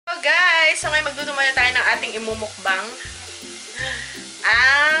guys! So ngayon magluto muna tayo ng ating imumukbang.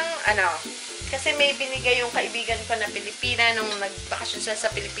 Kasi may binigay yung kaibigan ko na Pilipina nung nagbakasyon siya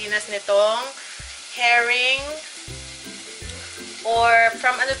sa Pilipinas nitong herring or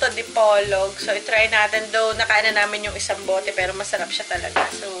from Dipolog. So itry natin. Though nakain na namin yung isang bote pero masarap siya talaga.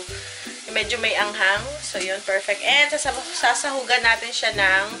 So medyo may anghang. So yun, perfect. And sasahugan natin siya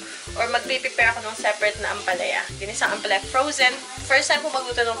ng or magpiprepare ako ng separate na ampalaya. Ginisang ampalaya. Frozen. First time ko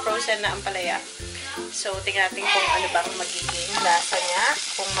magluto ng frozen na ampalaya. So, tingnan natin kung ano bang magiging lasa niya.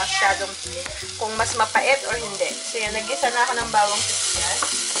 Kung mas mapait or hindi. So, yan. Nag-gisa na ako ng bawang sibuyas.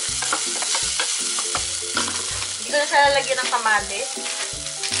 Hindi ko na siya lalagyan ng kamatis.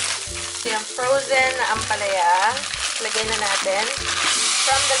 So, yung frozen na ampalaya. Lagay na natin.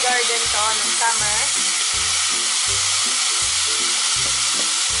 From the garden to, ng summer.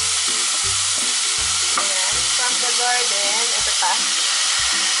 Ayan. From the garden. Ito pa.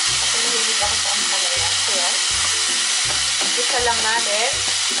 Kasi nahilig ako sa ampalaya. So, yan. Gisa lang natin.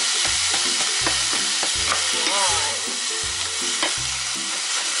 Ayan.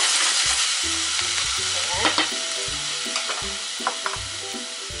 Ayan.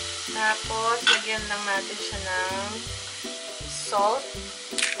 Tapos, lagyan lang natin siya ng salt,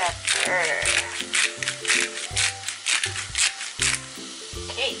 pepper.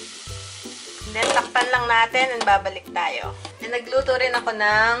 Okay. And then, takpan lang natin and babalik tayo. And nagluto rin ako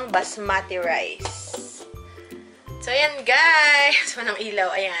ng basmati rice. So, ayan guys. Manang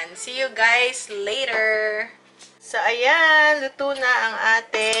ilaw. Ayan. See you guys later. So, ayan. Luto na ang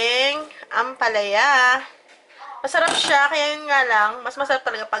ating ampalaya. Masarap siya. Kaya yun nga lang. Mas masarap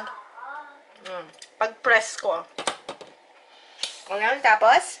talaga pag press ko. Ayan.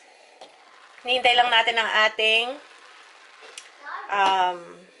 Tapos, hinihintay lang natin ang ating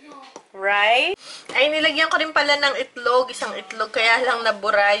rice. Ay, nilagyan ko rin pala ng itlog. Isang itlog. Kaya lang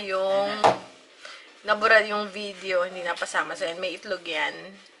nabura yung video. Hindi napasama. So, yan. May itlog yan.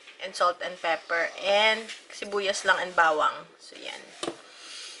 And salt and pepper. And sibuyas lang and bawang. So, yan.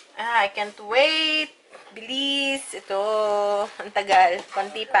 I can't wait. Bilis. Ito. Ang tagal.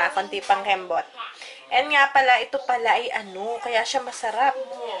 Konti pa. Konti pang kembot. And nga pala, ito pala ay kaya siya masarap.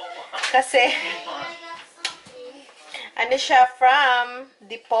 Kasi, siya from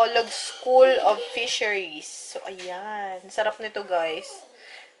Dipolog School of Fisheries. So, ayan. Sarap nito, guys.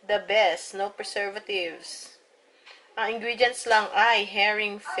 The best. No preservatives. Ang ingredients lang ay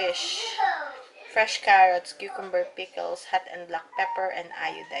herring fish, fresh carrots, cucumber pickles, hot and black pepper, and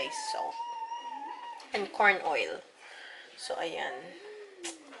iodized salt. And corn oil. So, ayan.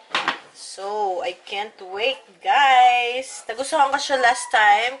 So, I can't wait, guys. Nagustuhan ko siya last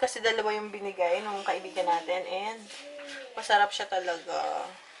time kasi dalawa yung binigay ng kaibigan natin and masarap siya talaga.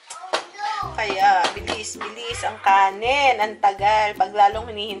 Kaya, bilis ang kanin. Ang tagal. Pag lalong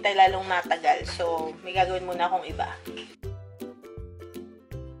hinihintay, lalong natagal. So, may gagawin muna akong iba.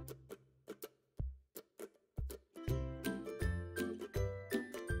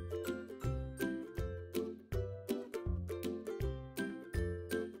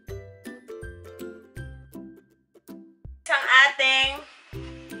 Ang ating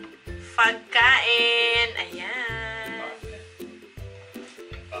pagkain. Ayan.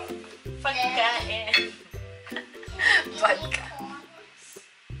 Pagkain. Vodka.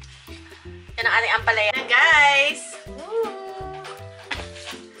 Yan ang ating ampalaya. Na guys.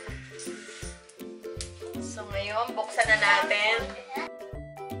 So ngayon, buksan na natin.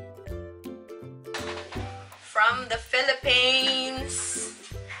 From the Philippines.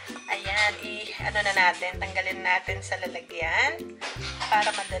 Ayan, na natin. Tanggalin natin sa lalagyan.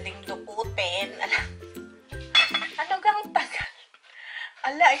 Para madaling dukutin. Ano gang tagal?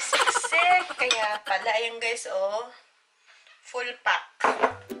 Ala, ay siksik. Kaya pala, ayan guys, full pack.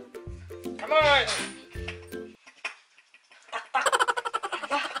 Come on! Tak.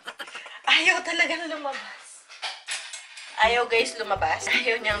 Ayaw talagang lumabas. Ayaw guys lumabas.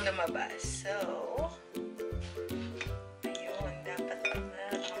 Ayaw niyang lumabas. So, ayun. Dapat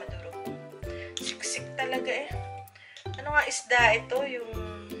madurog. Siksik talaga Ano nga isda ito?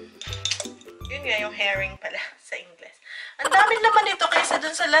 Yun nga, yung herring pala sa Ingles. Ang dami laman nito kaysa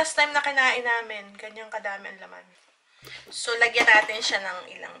dun sa last time na kinain namin. Ganyang kadami ang laman. So, lagyan natin siya ng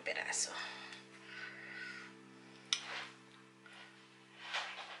ilang piraso.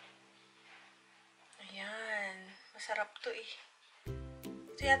 Ayan. Masarap to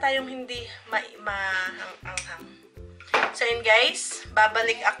Ito yata yung hindi mahanghang. So, yun guys.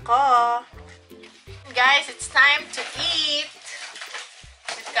 Babalik ako. Guys, it's time to eat.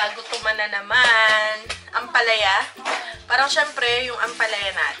 Kagutuman na naman. Ampalaya. Parang syempre, yung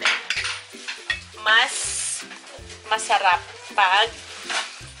ampalaya natin, mas masarap pag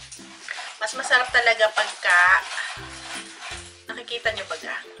Mas masarap talaga pagka nakikita nyo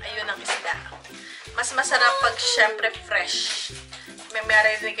baga. Ayun ang isda. Mas masarap pag syempre fresh. May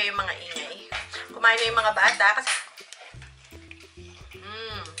marinig kayo mga ingay. Kumain na yung mga bata kasi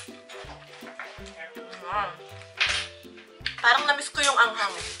parang namiss ko yung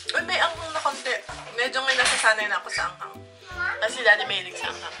anghang. Uy, may anghang na konti. Medyo ngayon nasasanay na ako sa anghang. Kasi dati may hilig sa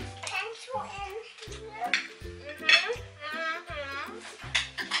anghang.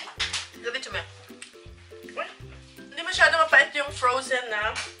 Gabi chume. Hindi masyado mapait yung frozen na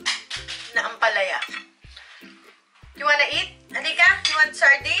ampalaya. You wanna eat? Halika? You want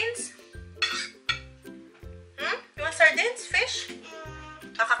sardines? You want sardines? Fish?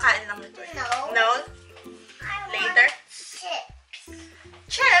 Kakakain lang ito eh. No. No? Later?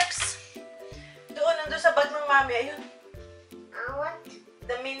 Chips? Doon, nandun sa bag ng mami. Ayun. What?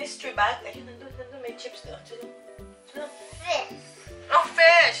 The ministry bag. Ayun, nandun. May chips doon. Fish. Oh,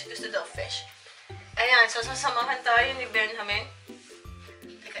 fish! Gusto daw fish. Ayan, so sasamahan tayo ni Benjamin.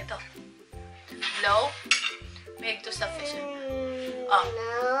 Teka, ito. Blow. May to sa fish. Oh.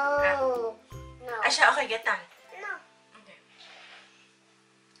 No. No. Asya, okay, get done. No. Okay.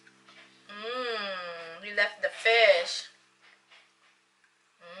 We left the fish.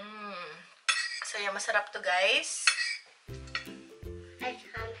 So, yeah, masarap to, guys. I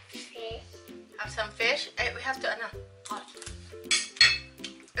can't fish. Have some fish. Eh, we have to, ano? Oh.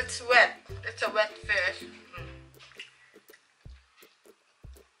 It's wet. It's a wet fish.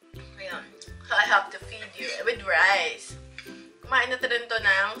 Ayan. So, I have to feed you with rice. Kumain na rin to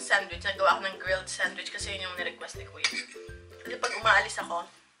ng sandwich. Nagawa ko ng grilled sandwich kasi yun yung nirequest ni Kuya. Kasi pag umaalis ako,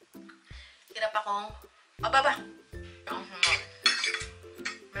 hirap akong, baba!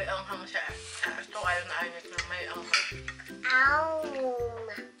 May anghang siya. Ito ayaw na ayaw na may anghang.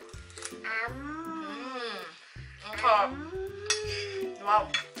 Wow.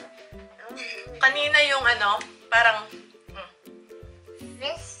 Kanina yung ano, parang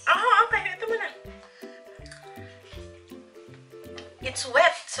Fish. okay, ito mo na. It's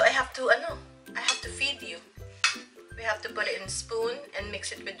wet, so I have to feed you. We have to put it in a spoon and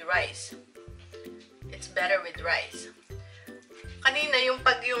mix it with rice. It's better with rice. Kanina yung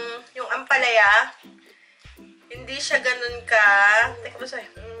yung ampalaya, hindi siya ganun ka, teka ba sa'yo?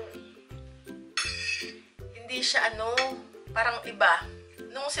 Hindi siya parang iba.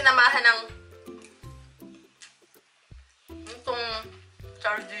 Nung sinamahan ng itong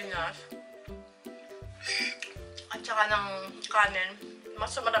sardinas at saka ng kanin,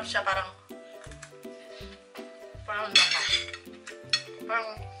 mas sumarap siya parang naka.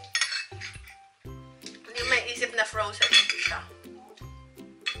 Parang hindi may isip na frozen siya.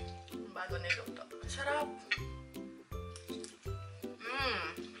 Bago niluto. Sarap.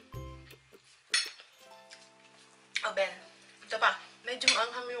 Oh, Ben. Ito pa. Medyo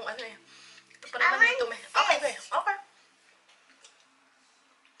maanghang yung ano eh. Ito pa naman dito may. Okay, Ben. Okay.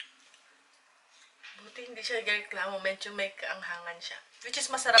 Buti hindi siya nagreklamo. Medyo may kaanghangan siya. Which is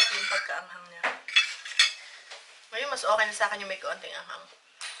masarap yung pagkaanghang niya. Ngayon, mas okay na sa akin yung may kaunting anghang.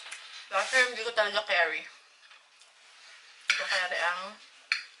 Last time, hindi ko talaga carry. Hindi ko carry ang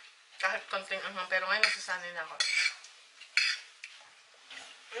kahit konting anghang. Pero ngayon, nasasanay na ako.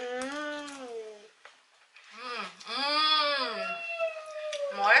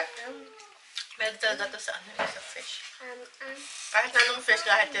 More? Meron talaga to sa sa fish. Kahit anong fish,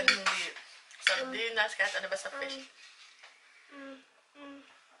 kahit yan hindi sardinas, kahit ano ba sa fish.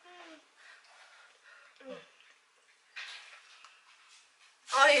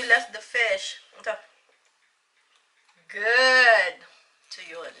 Oh, you left the fish. Ito. Good. So,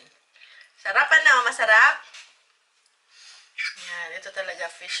 yun. Sarapan na. Masarap. Yan. Ito talaga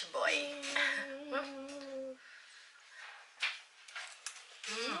fish boy.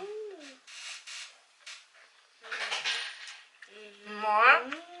 More?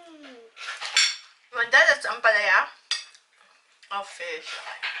 Well, that's ampalaya. Oh, fish.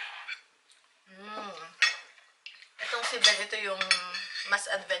 Itong si Ben, ito yung mas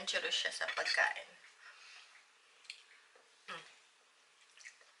adventurous siya sa pagkain.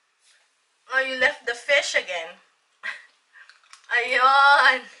 Oh, you left the fish again.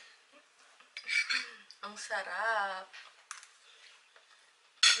 Ayun. Ang sarap.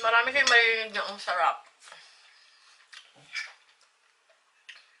 Marami kayong maririnig na ang sarap.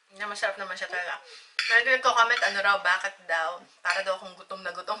 Masarap naman siya talaga. Nandun ko comment, ano raw, bakit daw? Para daw akong gutom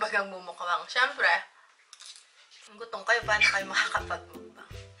na gutom bagang mumukhang. Siyempre, kung gutom kayo, paano kayo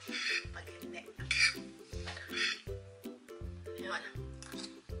makakapagmukbang? Pag hindi. Yun.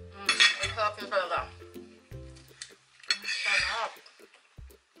 Ang sarap yung talaga. Ang sarap.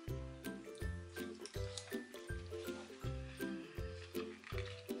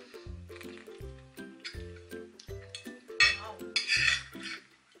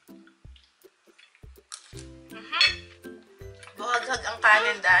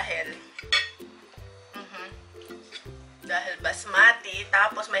 kanin dahil dahil basmati,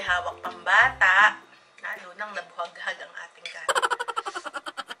 tapos may hawak pang bata, lalo nang nabuhaghag ang ating kanin.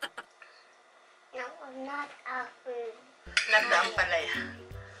 No, not a food. Not the ampalaya.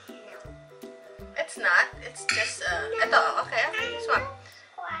 It's not. It's just, ito, okay. This one.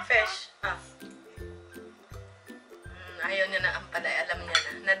 Fish. Ayaw niya na ampalaya. Alam niya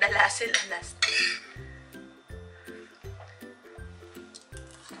na. Nadala sila last time.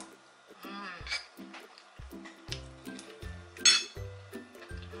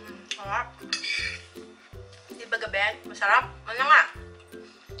 Sarap. Di ba gabi? Masarap? Ano nga?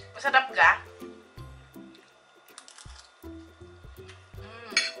 Masarap ga?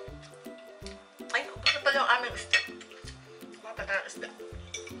 Ay, ubos na pala yung aming isda. Matagal ang isda.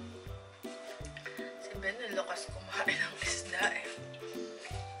 Si Ben, nilakas kumain ng isda eh.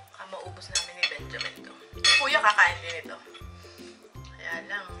 Baka maubos namin ni Benjamin to. Kuya kakain din ito. Kaya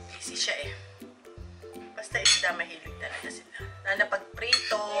lang, busy siya eh. Basta isda, mahilig talaga sila. Lalo pag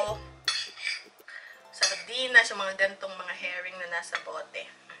prito, Sardinas, yung mga gantong mga herring na nasa bote.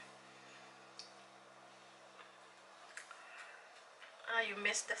 You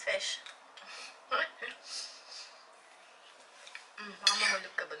missed the fish. Baka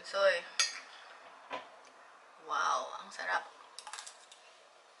mahulog ka, bunsoy. Wow, ang sarap.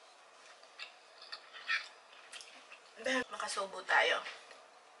 Then, makasubo tayo.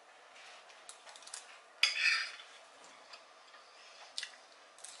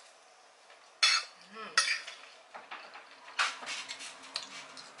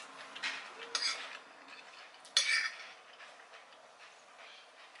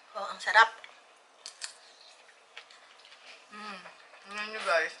 Oh, ang sarap. Tingnan nyo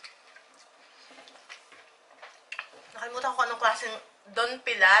guys. Nakalimutan ko anong klaseng Don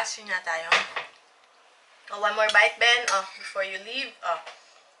Pilas. Yun yata yun. Oh, one more bite, Ben. Oh, before you leave. Oh.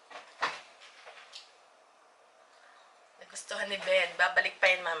 Nagustuhan ni Ben. Babalik pa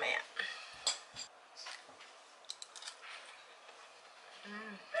yun mamaya.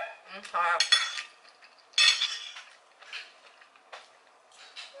 Sarap.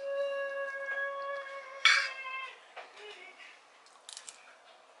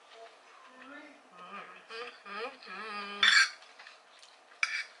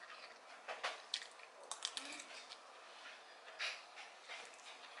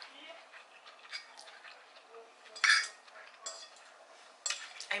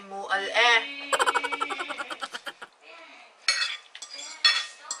 Ay, mual eh.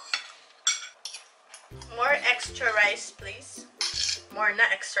 More extra rice, please. More na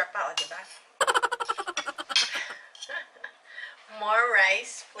extra pa, o, diba? More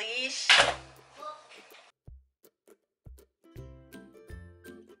rice, please.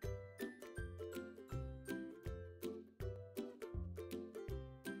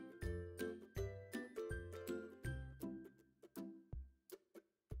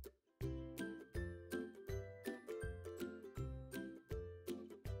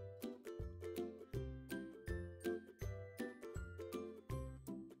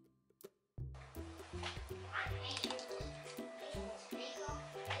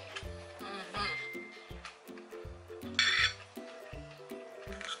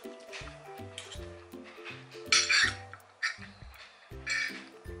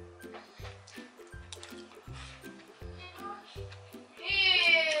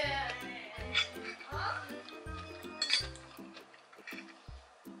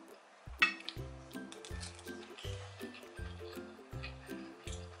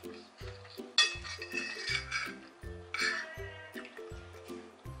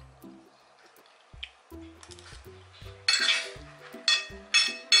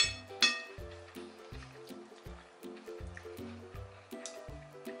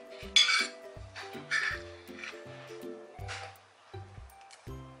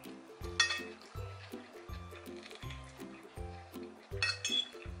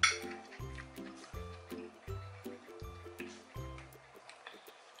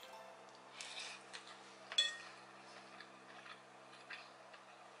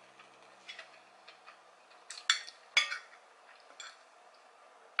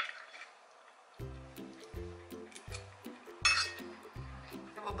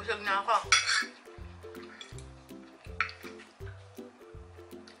 Nabubusog na ako.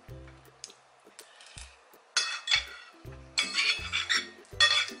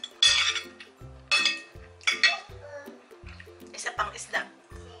 Isa pang isda.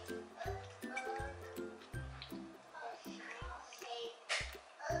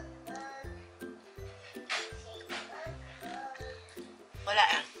 Wala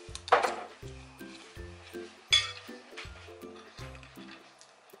eh.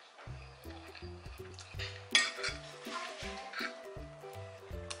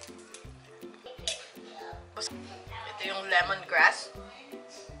 Tapos, ito yung lemongrass.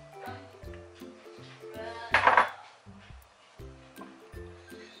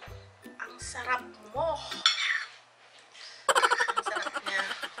 Ang sarap mo! Ang sarap niya.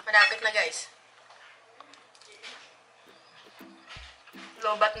 Malapit na, guys.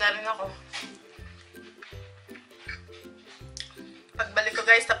 Lobat na rin ako. Pagbalik ko,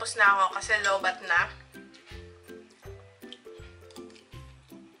 guys, tapos na ako kasi lobat na.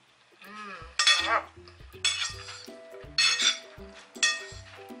 Sarap.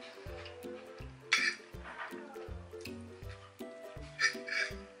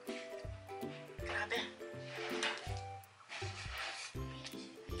 Grabe.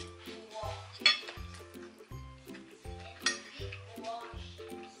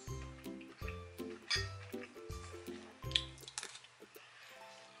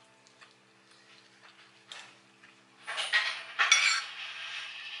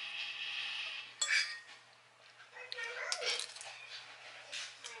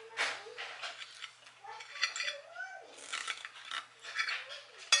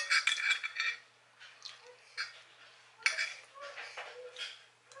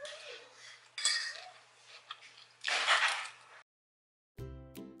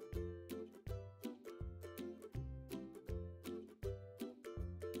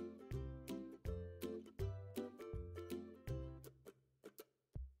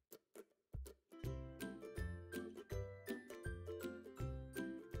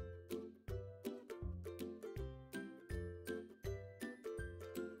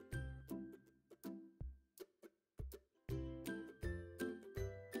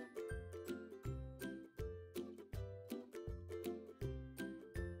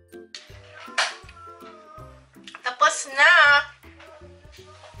 Tapos na!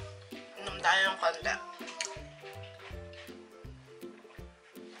 Inom tayo ng konti.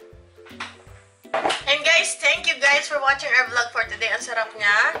 And guys, thank you guys for watching our vlog for today. Ang sarap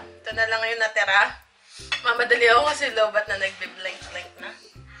niya. Ito na lang yung natira. Mamadali ako kasi lobat na nagbe-blink-blink na.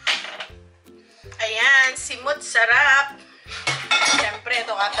 Ayan, simut sarap. Siyempre,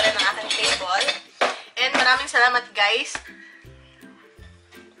 ito ka rin ang aking table. And maraming salamat guys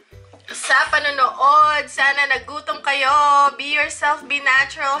sa panonood. Sana nagutom kayo. Be yourself, be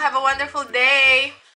natural. Have a wonderful day.